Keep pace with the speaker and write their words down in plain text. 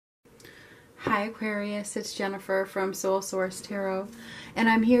Hi Aquarius, it's Jennifer from Soul Source Tarot, and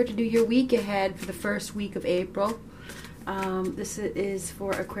I'm here to do your week ahead for the first week of April. This is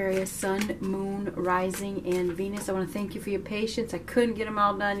for Aquarius, Sun, Moon, Rising, and Venus. I want to thank you for your patience. I couldn't get them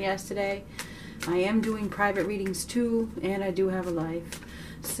all done yesterday. I am doing private readings too, and I do have a life.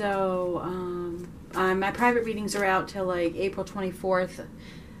 So my private readings are out till like April 24th.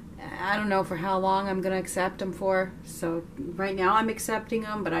 I don't know for how long I'm going to accept them for. So right now I'm accepting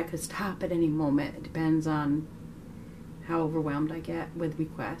them, but I could stop at any moment. It depends on how overwhelmed I get with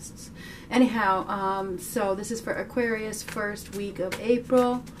requests. Anyhow, so this is for Aquarius, first week of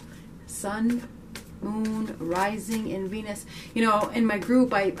April. Sun, Moon, Rising, and Venus. You know, in my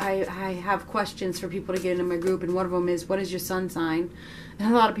group, I have questions for people to get into my group, and one of them is, what is your sun sign?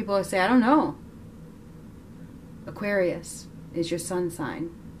 And a lot of people say, I don't know. Aquarius is your sun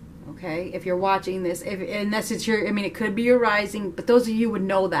sign. Okay, if you're watching this, unless it's your, I mean, it could be your rising, but those of you would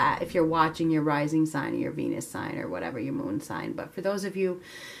know that if you're watching your rising sign or your Venus sign or whatever, your moon sign. But for those of you,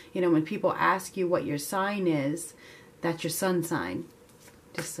 you know, when people ask you what your sign is, that's your sun sign.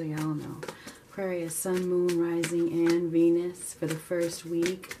 Just so y'all know. Aquarius, Sun, Moon, Rising, and Venus for the first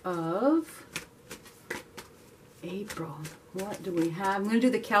week of April. What do we have? I'm going to do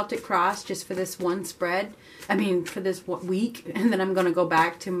the Celtic Cross just for this one spread. I mean, for this week. And then I'm going to go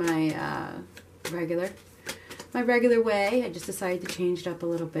back to my regular way. I just decided to change it up a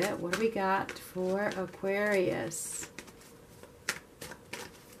little bit. What do we got for Aquarius?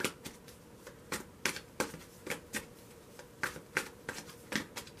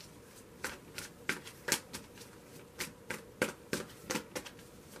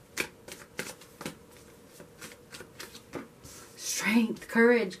 Strength,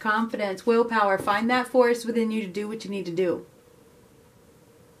 courage, confidence, willpower. Find that force within you to do what you need to do.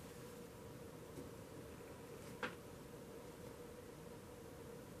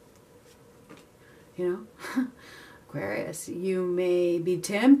 You know? Aquarius, you may be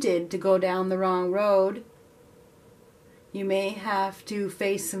tempted to go down the wrong road. You may have to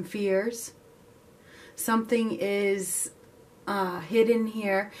face some fears. Something is hidden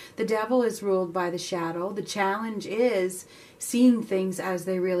here. The devil is ruled by the shadow. The challenge is seeing things as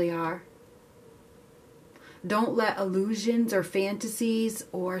they really are. Don't let illusions or fantasies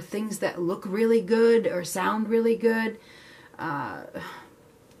or things that look really good or sound really good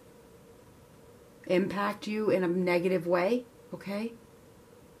impact you in a negative way, okay?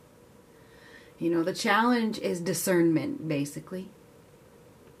 You know, the challenge is discernment, basically.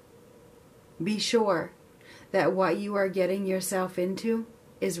 Be sure that what you are getting yourself into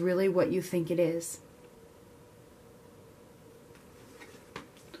is really what you think it is.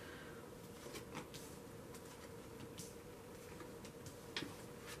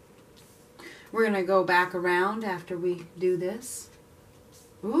 We're going to go back around after we do this.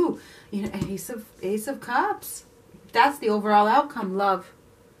 Ooh, you know, Ace of Cups. That's the overall outcome, love.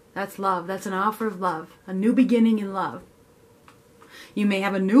 That's love. That's an offer of love. A new beginning in love. You may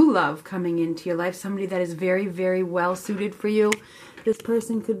have a new love coming into your life. Somebody that is very, very well suited for you. This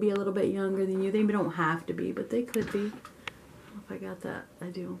person could be a little bit younger than you. They don't have to be, but they could be. I don't know if I got that. I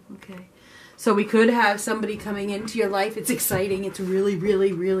do. Okay. So we could have somebody coming into your life. It's exciting. It's really,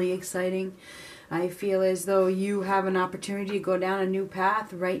 really, really exciting. I feel as though you have an opportunity to go down a new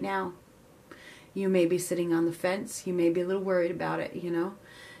path right now. You may be sitting on the fence. You may be a little worried about it, you know.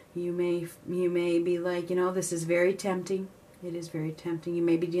 You may be like, you know, this is very tempting. It is very tempting. You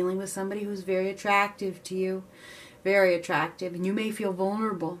may be dealing with somebody who's very attractive to you. Very attractive. And you may feel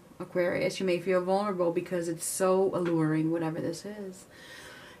vulnerable, Aquarius. You may feel vulnerable because it's so alluring, whatever this is.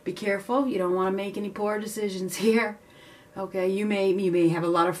 Be careful. You don't want to make any poor decisions here. Okay, you may have a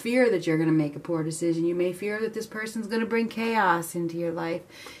lot of fear that you're going to make a poor decision. You may fear that this person's going to bring chaos into your life.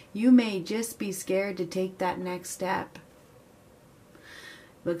 You may just be scared to take that next step.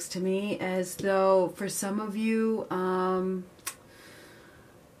 Looks to me as though for some of you,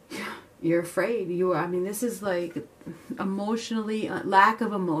 you're afraid. I mean, this is like emotionally, lack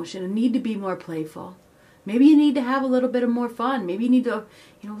of emotion, a need to be more playful. Maybe you need to have a little bit of more fun. Maybe you need to,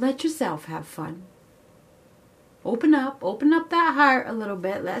 you know, let yourself have fun. Open up that heart a little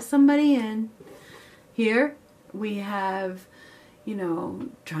bit. Let somebody in. Here we have, you know,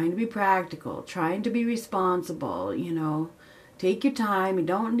 trying to be practical, trying to be responsible, you know. Take your time. You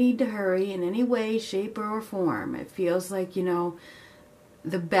don't need to hurry in any way, shape, or form. It feels like, you know,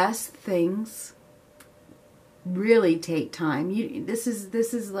 the best things really take time. This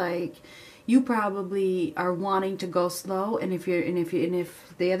is like you probably are wanting to go slow, and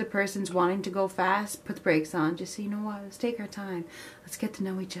if the other person's wanting to go fast, put the brakes on. Just say, you know what? Let's take our time. Let's get to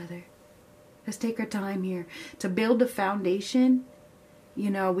know each other. Let's take our time here to build a foundation You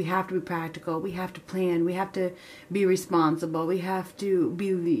know, we have to be practical. We have to plan. We have to be responsible. We have to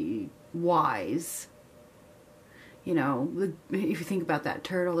be wise. You know, if you think about that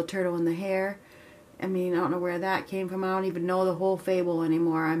turtle, the turtle in the hair. I mean, I don't know where that came from. I don't even know the whole fable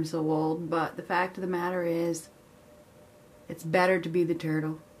anymore. I'm so old. But the fact of the matter is, it's better to be the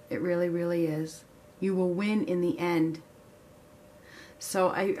turtle. It really, really is. You will win in the end. So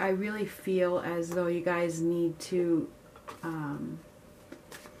I really feel as though you guys need to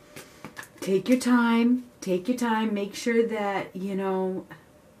take your time. Take your time. Make sure that, you know,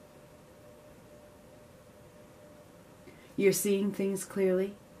 you're seeing things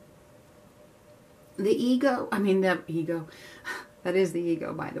clearly. The ego, that is the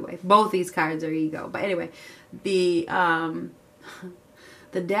ego, by the way. Both these cards are ego. But anyway, the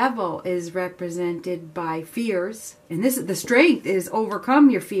devil is represented by fears. And this, the strength is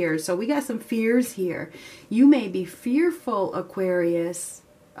overcome your fears. So we got some fears here. You may be fearful, Aquarius,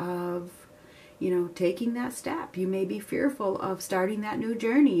 of, you know, taking that step. You may be fearful of starting that new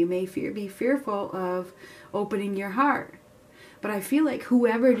journey. You may be fearful of opening your heart. But I feel like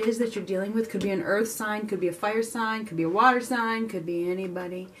whoever it is that you're dealing with, could be an earth sign, could be a fire sign, could be a water sign, could be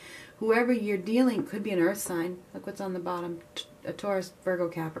anybody. Whoever you're dealing, could be an earth sign. Look what's on the bottom. A Taurus, Virgo,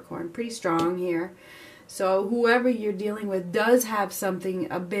 Capricorn. Pretty strong here. So whoever you're dealing with does have something,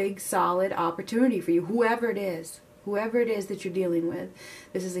 a big, solid opportunity for you. Whoever it is. Whoever it is that you're dealing with.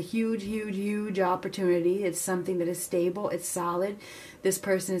 This is a huge, huge, huge opportunity. It's something that is stable. It's solid. This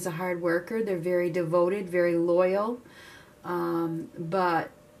person is a hard worker. They're very devoted, very loyal. But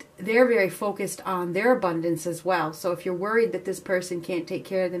they're very focused on their abundance as well. So if you're worried that this person can't take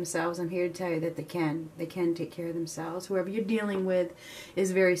care of themselves, I'm here to tell you that they can. They can take care of themselves. Whoever you're dealing with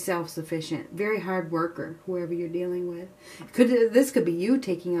is very self-sufficient, very hard worker, whoever you're dealing with. This could be you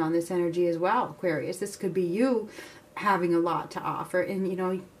taking on this energy as well, Aquarius. This could be you having a lot to offer. And, you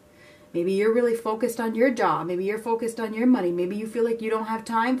know, maybe you're really focused on your job. Maybe you're focused on your money. Maybe you feel like you don't have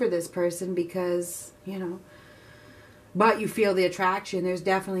time for this person because, you know, but you feel the attraction. There's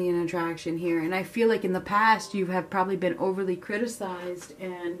definitely an attraction here. And I feel like in the past you have probably been overly criticized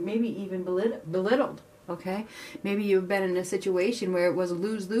and maybe even belittled. Okay? Maybe you've been in a situation where it was a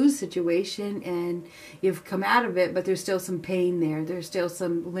lose-lose situation and you've come out of it, but there's still some pain there. There's still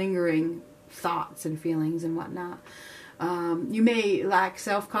some lingering thoughts and feelings and whatnot. You may lack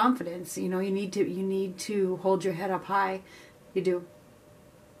self-confidence. You know, you need to hold your head up high. You do.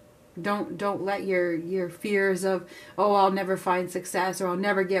 Don't let your fears of, oh, I'll never find success or I'll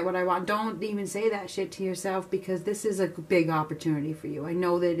never get what I want. Don't even say that shit to yourself, because this is a big opportunity for you. I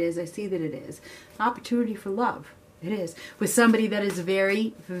know that it is. I see that it is. Opportunity for love. It is. With somebody that is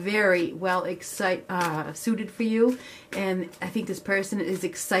very, very well suited for you. And I think this person is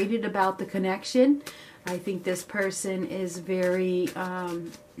excited about the connection. I think this person is very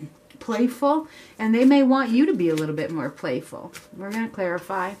playful, and they may want you to be a little bit more playful. We're going to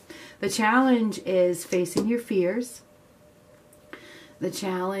clarify. The challenge is facing your fears. The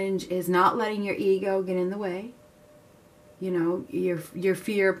challenge is not letting your ego get in the way. You know, your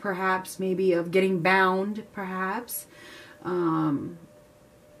fear perhaps maybe of getting bound, perhaps. The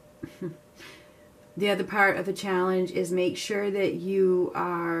other part of the challenge is make sure that you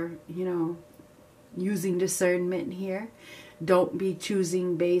are, you know, using discernment here. Don't be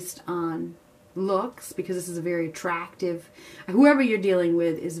choosing based on looks, because this is a very attractive, whoever you're dealing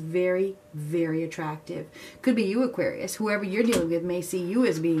with is very, very attractive. Could be you, Aquarius. Whoever you're dealing with may see you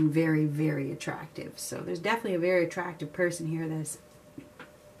as being very, very attractive. So there's definitely a very attractive person here that's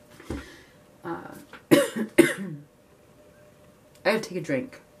I gotta take a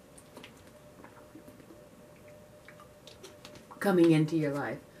drink. Coming into your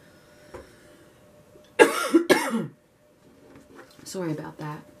life. Sorry about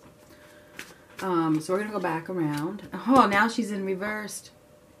that. So we're going to go back around. Oh, now she's in reversed.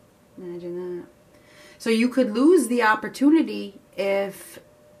 Imagine that. So you could lose the opportunity if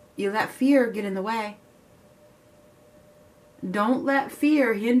you let fear get in the way. Don't let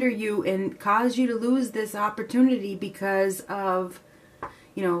fear hinder you and cause you to lose this opportunity because of,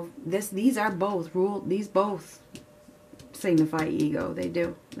 you know, these are both these both signify ego. They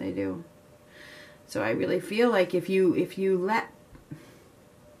do. They do. So I really feel like if you let,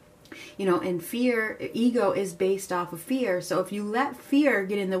 you know, and fear, ego is based off of fear. So if you let fear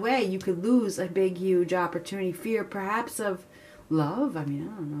get in the way, you could lose a big, huge opportunity. Fear perhaps of love. I mean,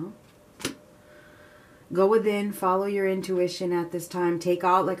 I don't know. Go within, follow your intuition at this time. Take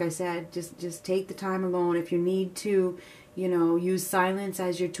all, like I said, just take the time alone. If you need to, you know, use silence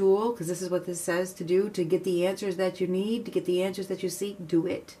as your tool, because this is what this says to do, to get the answers that you need, to get the answers that you seek, do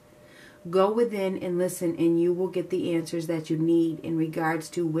it. Go within and listen, and you will get the answers that you need in regards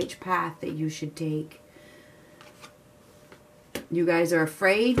to which path that you should take. You guys are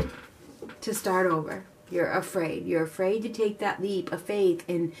afraid to start over. You're afraid. You're afraid to take that leap of faith,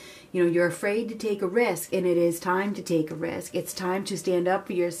 and you're afraid to take a risk, and it is time to take a risk. It's time to stand up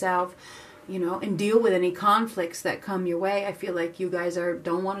for yourself, and deal with any conflicts that come your way. I feel like you guys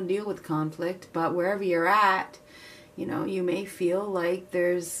don't want to deal with conflict, but wherever you're at, you may feel like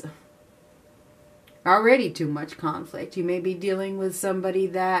there's already too much conflict. You may be dealing with somebody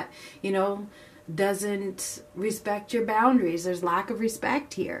that, doesn't respect your boundaries. There's lack of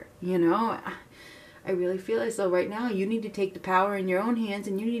respect here, I really feel as though right now you need to take the power in your own hands,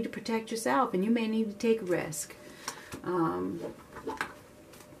 and you need to protect yourself, and you may need to take a risk.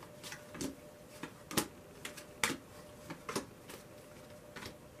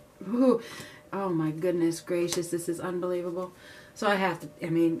 Ooh, oh my goodness gracious, this is unbelievable. So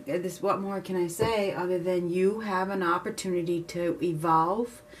what more can I say other than you have an opportunity to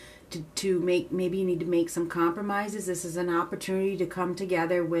evolve, to maybe you need to make some compromises. This is an opportunity to come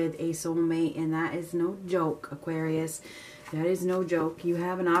together with a soulmate, and that is no joke, Aquarius. That is no joke. You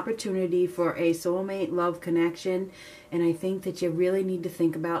have an opportunity for a soulmate love connection, and I think that you really need to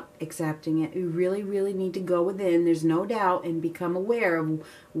think about accepting it. You really, really need to go within, there's no doubt, and become aware of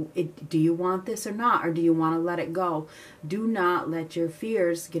it. Do you want this or not, or do you want to let it go? Do not let your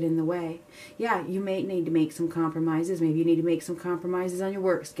fears get in the way. Yeah, you may need to make some compromises. Maybe you need to make some compromises on your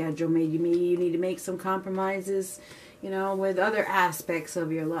work schedule. Maybe you need to make some compromises, with other aspects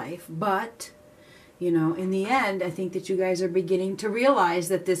of your life. But in the end, I think that you guys are beginning to realize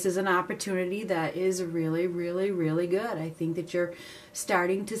that this is an opportunity that is really, really, really good. I think that you're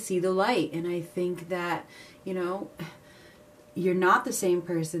starting to see the light. And I think that, you're not the same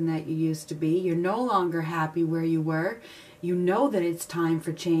person that you used to be. You're no longer happy where you were. You know that it's time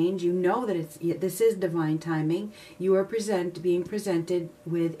for change. You know that this is divine timing. You are being presented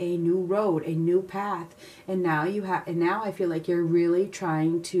with a new road, a new path. And now I feel like you're really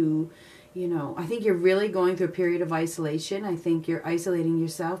trying to, I think you're really going through a period of isolation. I think you're isolating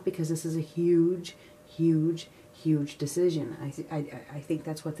yourself because this is a huge, huge, huge decision. I think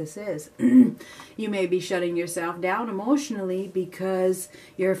that's what this is. You may be shutting yourself down emotionally because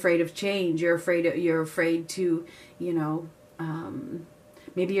you're afraid of change. You're afraid to,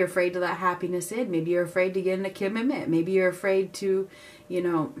 maybe you're afraid to let happiness in. Maybe you're afraid to get in a commitment. Maybe you're afraid to,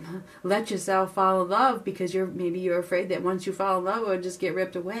 let yourself fall in love because you're afraid that once you fall in love, it'll just get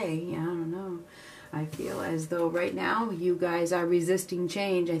ripped away. I don't know. I feel as though right now you guys are resisting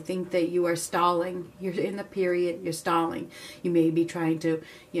change. I think that you are stalling. You're in the period, you're stalling. You may be trying to,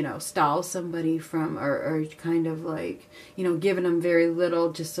 stall somebody from, or kind of like, giving them very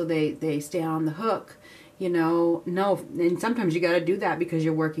little just so they stay on the hook. No, and sometimes you got to do that because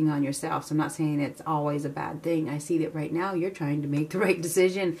you're working on yourself. So I'm not saying it's always a bad thing. I see that right now you're trying to make the right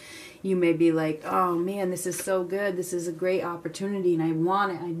decision. You may be like, oh man, this is so good. This is a great opportunity and I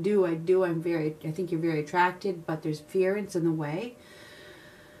want it. I do. I think you're very attracted, but there's fear. It's in the way.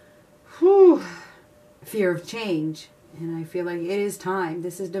 Whew. Fear of change. And I feel like it is time.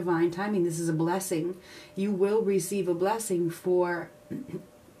 This is divine timing. This is a blessing. You will receive a blessing for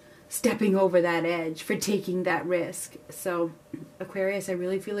stepping over that edge, for taking that risk. So, Aquarius, I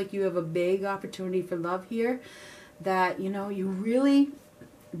really feel like you have a big opportunity for love here that, you really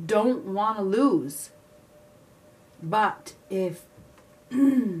don't want to lose. But if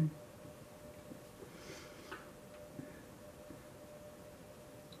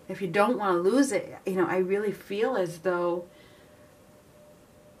if you don't want to lose it, I really feel as though,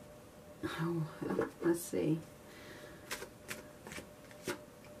 let's see.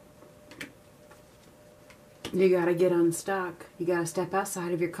 You got to get unstuck. You got to step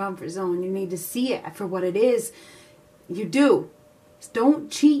outside of your comfort zone. You need to see it for what it is. You do. Don't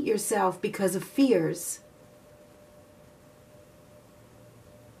cheat yourself because of fears.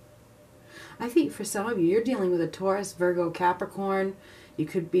 I think for some of you, you're dealing with a Taurus, Virgo, Capricorn. You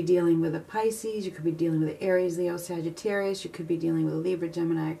could be dealing with a Pisces. You could be dealing with an Aries, Leo, Sagittarius. You could be dealing with a Libra,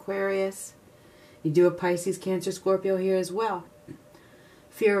 Gemini, Aquarius. You do a Pisces, Cancer, Scorpio here as well.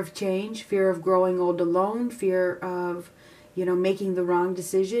 Fear of change, fear of growing old alone, fear of, making the wrong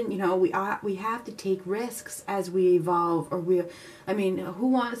decision. We have to take risks as we evolve. Who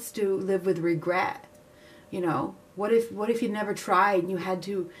wants to live with regret? What if you never tried and you had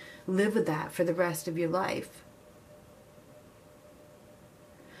to live with that for the rest of your life?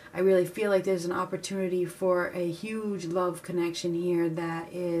 I really feel like there's an opportunity for a huge love connection here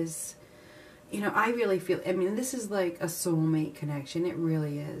that is, I really feel, this is like a soulmate connection. It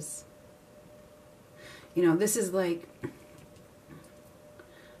really is. This is like,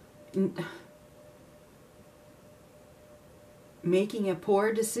 making a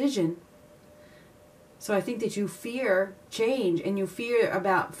poor decision. So I think that you fear change, and you fear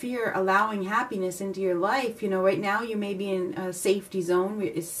allowing happiness into your life. You know, right now you may be in a safety zone.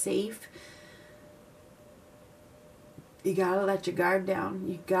 It's safe. You gotta let your guard down.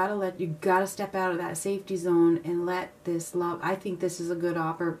 You gotta step out of that safety zone and let this love. I think this is a good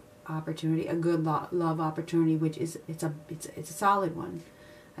opportunity, a good love opportunity, which is it's a solid one.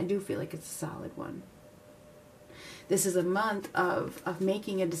 I do feel like it's a solid one. This is a month of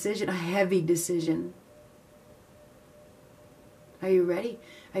making a decision, a heavy decision. Are you ready?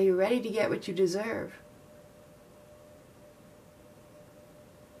 Are you ready to get what you deserve?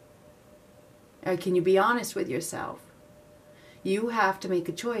 Or can you be honest with yourself? You have to make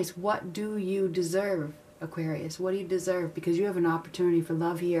a choice. What do you deserve, Aquarius? What do you deserve? Because you have an opportunity for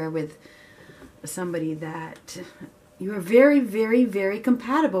love here with somebody that you are very, very, very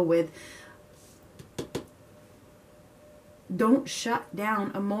compatible with. Don't shut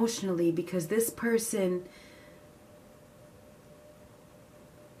down emotionally, because this person,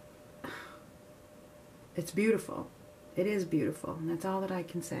 it's beautiful. It is beautiful. And that's all that I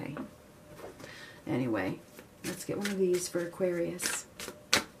can say. Anyway, let's get one of these for Aquarius.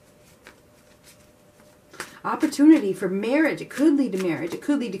 Opportunity for marriage. It could lead to marriage. It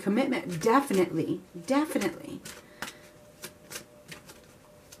could lead to commitment. Definitely. Definitely.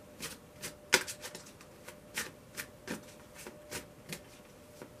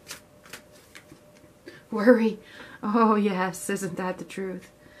 Worry. Oh, yes. Isn't that the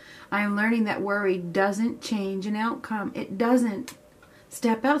truth? I am learning that worry doesn't change an outcome. It doesn't.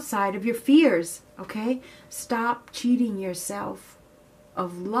 Step outside of your fears, okay? Stop cheating yourself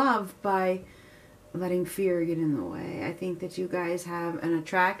of love by letting fear get in the way. I think that you guys have an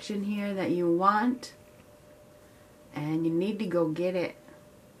attraction here that you want, and you need to go get it.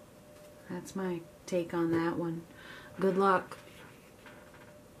 That's my take on that one. Good luck.